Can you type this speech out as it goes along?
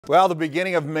Well, the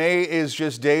beginning of May is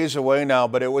just days away now,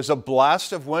 but it was a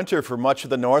blast of winter for much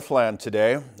of the Northland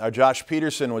today. Our Josh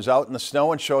Peterson was out in the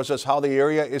snow and shows us how the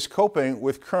area is coping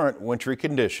with current wintry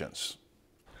conditions.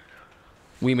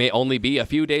 We may only be a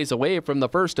few days away from the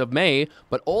 1st of May,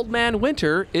 but Old Man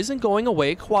Winter isn't going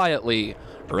away quietly.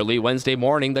 Early Wednesday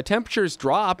morning, the temperatures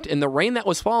dropped and the rain that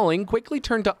was falling quickly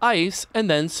turned to ice and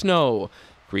then snow,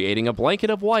 creating a blanket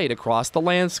of white across the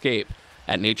landscape.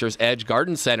 At Nature's Edge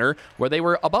Garden Center, where they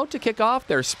were about to kick off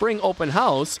their spring open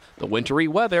house, the wintry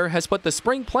weather has put the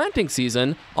spring planting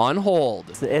season on hold.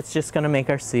 It's just going to make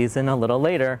our season a little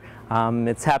later.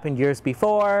 It's happened years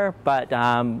before, but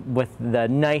with the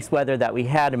nice weather that we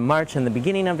had in March and the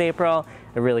beginning of April,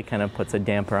 it really kind of puts a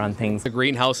damper on things. The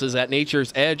greenhouses at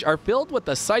Nature's Edge are filled with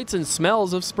the sights and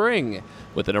smells of spring,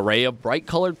 with an array of bright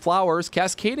colored flowers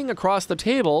cascading across the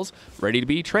tables, ready to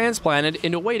be transplanted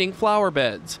into waiting flower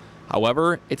beds.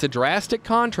 However, it's a drastic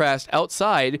contrast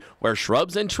outside where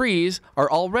shrubs and trees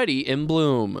are already in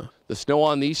bloom. The snow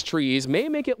on these trees may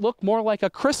make it look more like a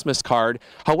Christmas card.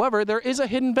 However, there is a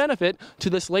hidden benefit to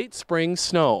this late spring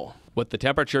snow. With the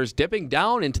temperatures dipping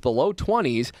down into the low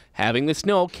 20s, having the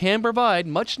snow can provide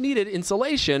much needed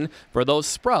insulation for those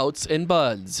sprouts and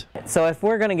buds. So if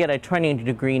we're going to get a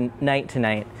 20-degree night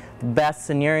tonight, the best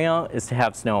scenario is to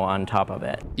have snow on top of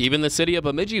it. Even the city of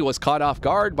Bemidji was caught off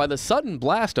guard by the sudden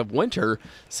blast of winter.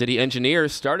 City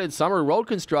engineers started summer road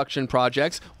construction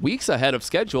projects weeks ahead of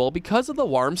schedule because of the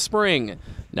warm spring.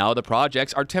 Now the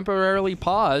projects are temporarily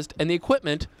paused and the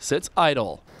equipment sits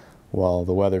idle. Well,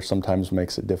 the weather sometimes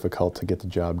makes it difficult to get the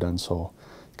job done, so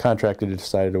the contractor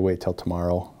decided to wait till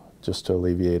tomorrow just to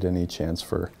alleviate any chance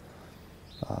for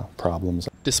problems.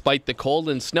 Despite the cold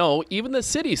and snow, even the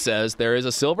city says there is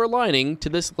a silver lining to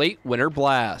this late winter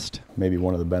blast. Maybe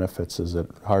one of the benefits is it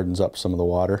hardens up some of the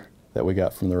water that we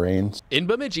got from the rains. In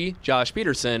Bemidji, Josh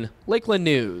Peterson, Lakeland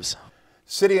News.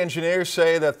 City engineers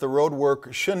say that the road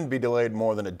work shouldn't be delayed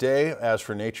more than a day. As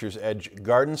for Nature's Edge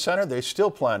Garden Center, they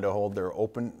still plan to hold their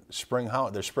spring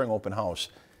open house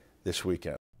this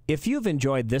weekend. If you've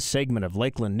enjoyed this segment of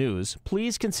Lakeland News,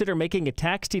 please consider making a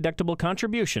tax-deductible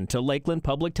contribution to Lakeland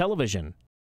Public Television.